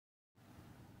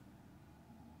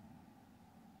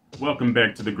Welcome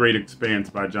back to The Great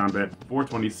Expanse by John Bat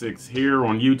 426 here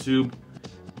on YouTube.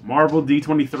 Marvel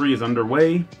D23 is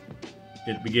underway.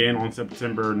 It began on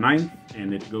September 9th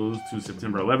and it goes to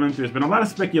September 11th. There's been a lot of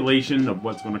speculation of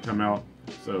what's going to come out.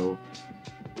 So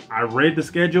I read the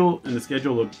schedule and the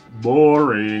schedule looked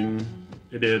boring.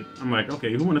 It did. I'm like,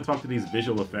 okay, who want to talk to these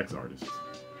visual effects artists?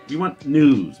 We want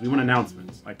news. We want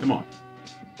announcements. Like, come on.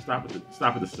 Stop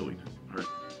with the silliness. All right.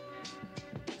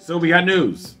 So we got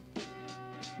news.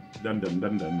 Dun dun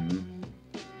dun dun.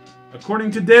 According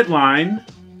to Deadline,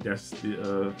 that's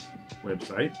the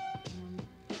website,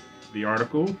 the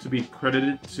article to be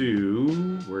credited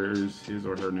to, where's his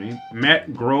or her name?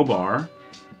 Matt Grobar,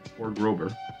 or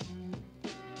Grober.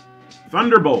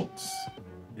 Thunderbolts.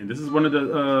 And this is one of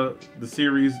the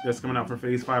series that's coming out for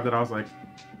Phase 5 that I was like,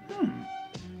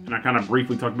 And I kind of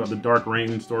briefly talked about the Dark Reign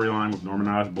storyline with Norman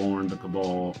Osborn. The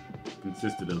Cabal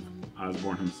consisted of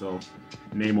Osborn himself,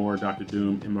 Namor, Doctor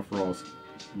Doom, Emma Frost,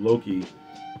 Loki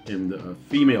in the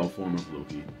female form of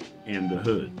Loki, and the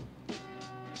Hood.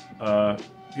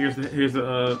 Here's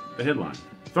the headline: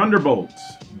 Thunderbolts.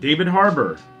 David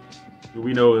Harbour, who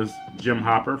we know as Jim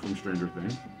Hopper from Stranger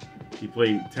Things. He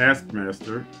played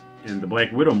Taskmaster in the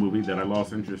Black Widow movie that I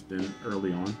lost interest in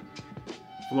early on.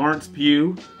 Florence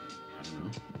Pugh, I don't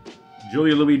know.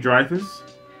 Julia Louis-Dreyfus,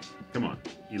 come on.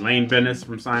 Elaine Bennis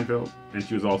from Seinfeld, and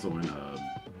she was also in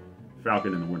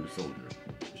Falcon and the Winter Soldier.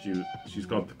 She's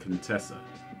called the Contessa.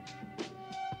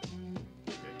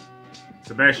 Okay.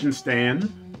 Sebastian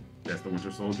Stan, that's the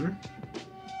Winter Soldier.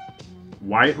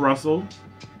 Wyatt Russell,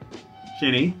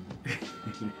 Chinny.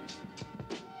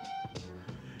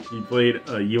 He played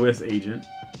a U.S. agent,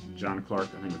 John Clark,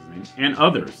 I think was his name, and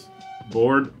others.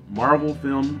 Board Marvel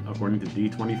film, according to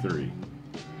D23.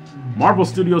 Marvel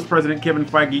Studios president Kevin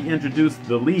Feige introduced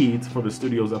the leads for the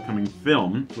studio's upcoming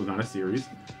film, which was not a series,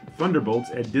 Thunderbolts,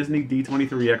 at Disney D23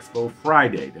 Expo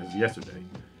Friday, that's yesterday,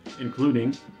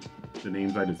 including the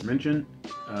names I just mentioned,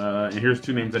 and here's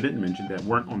two names I didn't mention that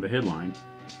weren't on the headline: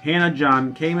 Hannah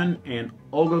John Kamen and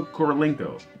Olga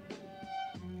Kurylenko.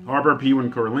 Harbour, Pugh,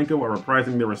 and Kurylenko are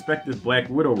reprising their respective Black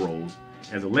Widow roles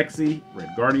as Alexei, Red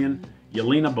Guardian,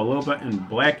 Yelena Belova, and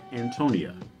Black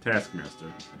Antonia,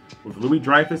 Taskmaster, with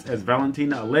Louis-Dreyfus as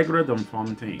Valentina Allegra de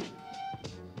Fontaine.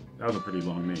 That was a pretty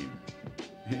long name,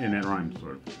 and that rhymes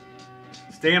sort of.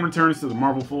 Stan returns to the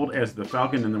Marvel fold as the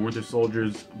Falcon and the Winter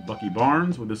Soldier's Bucky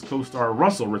Barnes, with his co-star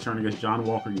Russell returning as John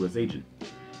Walker, U.S. agent.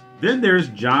 Then there's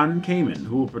John Kamen,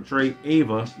 who will portray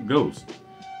Ava Ghost.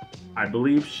 I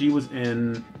believe she was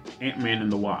in Ant-Man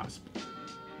and the Wasp.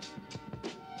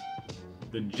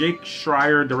 The Jake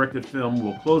Schreier directed film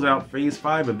will close out Phase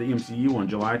 5 of the MCU on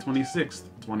July 26,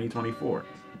 2024.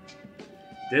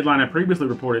 Deadline had previously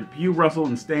reported Pugh, Russell,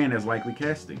 and Stan as likely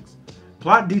castings.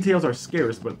 Plot details are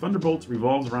scarce, but Thunderbolts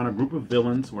revolves around a group of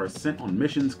villains who are sent on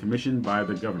missions commissioned by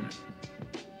the government.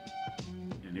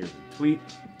 And here's a tweet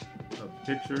of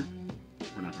the picture.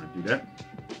 We're not going to do that.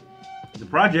 The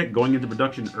project, going into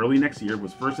production early next year,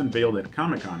 was first unveiled at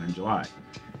Comic-Con in July.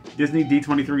 Disney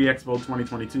D23 Expo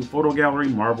 2022 Photo Gallery,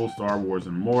 Marvel, Star Wars,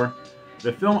 and more.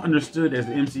 The film, understood as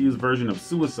the MCU's version of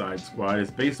Suicide Squad, is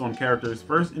based on characters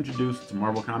first introduced to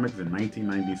Marvel Comics in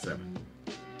 1997.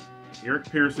 Eric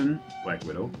Pearson, Black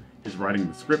Widow, is writing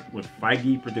the script with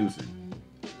Feige producing.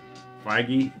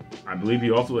 Feige, I believe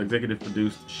he also executive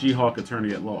produced She-Hulk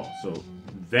Attorney at Law, so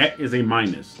that is a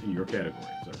minus in your category,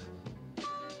 sir.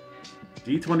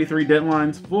 D23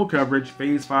 Deadline's full coverage.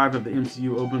 Phase 5 of the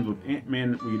MCU opens with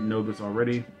Ant-Man. We know this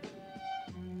already.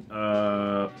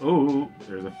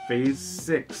 There's a Phase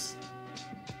 6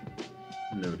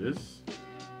 notice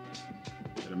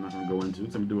that I'm not going to go into,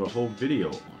 because I'm going to do a whole video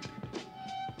on it.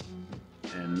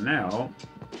 And now,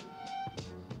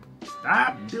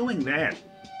 stop doing that.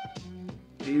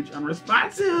 Page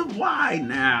unresponsive. Why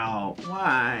now?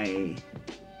 Why?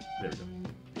 There we go.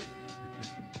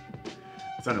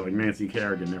 Sounded like Nancy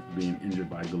Kerrigan after being injured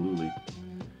by Galooly.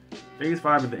 Phase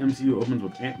 5 of the MCU opens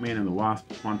with Ant-Man and the Wasp: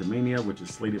 Quantumania, which is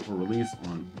slated for release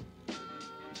on...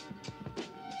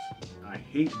 I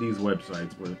hate these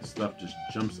websites where stuff just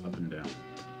jumps up and down.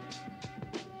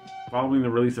 Following the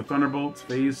release of Thunderbolts,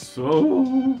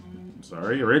 I'm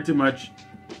sorry, I read too much.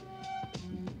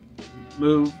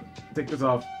 Move. Take this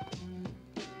off.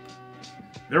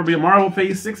 There will be a Marvel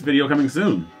Phase 6 video coming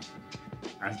soon.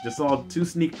 I just saw 2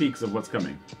 sneak peeks of what's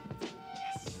coming.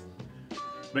 Yes.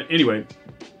 But anyway,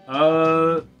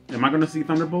 am I going to see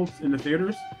Thunderbolts in the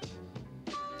theaters?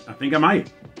 I think I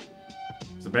might.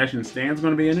 Sebastian Stan's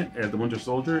going to be in it as the Winter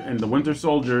Soldier, and the Winter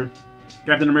Soldier,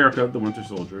 Captain America, the Winter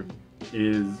Soldier,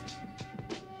 is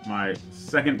my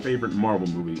second favorite Marvel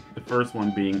movie. The first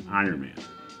one being Iron Man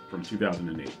from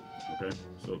 2008. Okay,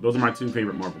 so those are my two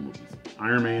favorite Marvel movies: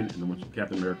 Iron Man and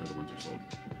Captain America: The Winter Soldier.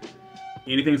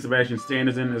 Anything Sebastian Stan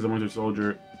is in as the Winter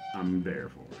Soldier, I'm there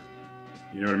for.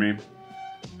 You know what I mean?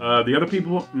 The other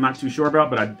people, I'm not too sure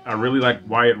about, but I really like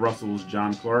Wyatt Russell's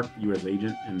John Clark, U.S.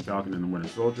 agent in Falcon and the Winter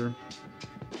Soldier.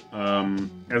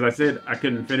 As I said, I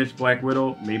couldn't finish Black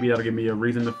Widow. Maybe that'll give me a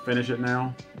reason to finish it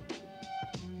now.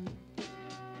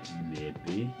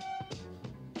 Maybe.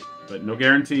 But no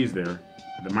guarantees there.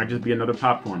 There might just be another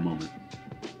popcorn moment.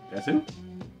 That's it?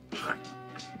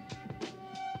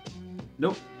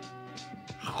 Nope.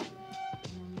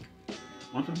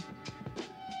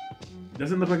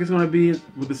 Doesn't look like it's going to be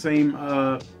with the same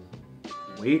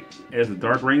weight as the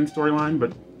Dark Reign storyline,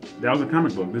 but that was a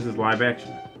comic book. This is live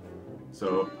action.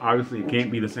 So obviously it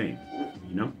can't be the same,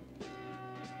 you know?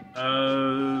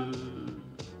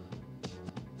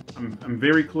 I'm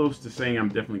very close to saying I'm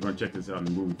definitely going to check this out in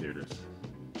the movie theaters.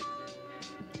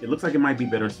 It looks like it might be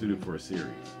better suited for a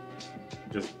series.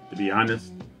 Just to be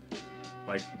honest,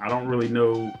 like, I don't really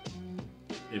know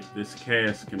if this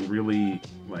cast can really,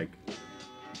 like,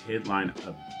 headline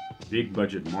a big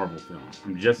budget Marvel film.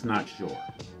 I'm just not sure.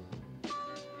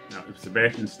 Now, if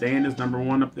Sebastian Stan is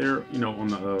 #1 up there, you know, on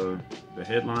the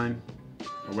headline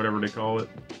or whatever they call it,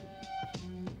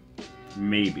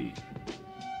 maybe.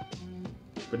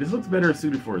 But this looks better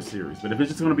suited for a series. But if it's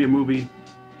just going to be a movie,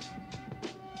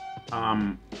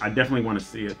 I definitely want to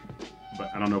see it. But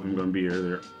I don't know if I'm going to be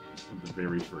there the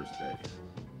very first day.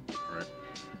 Alright.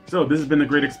 So this has been The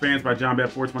Great Expanse by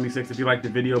JohnBat426. If you liked the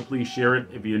video, please share it.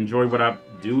 If you enjoy what I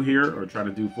do here or try to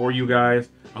do for you guys,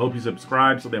 I hope you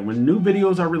subscribe so that when new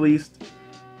videos are released,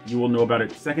 you will know about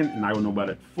it second and I will know about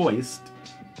it first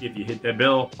if you hit that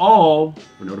bell all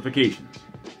for notifications.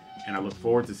 And I look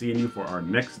forward to seeing you for our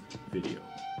next video.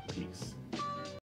 Peace.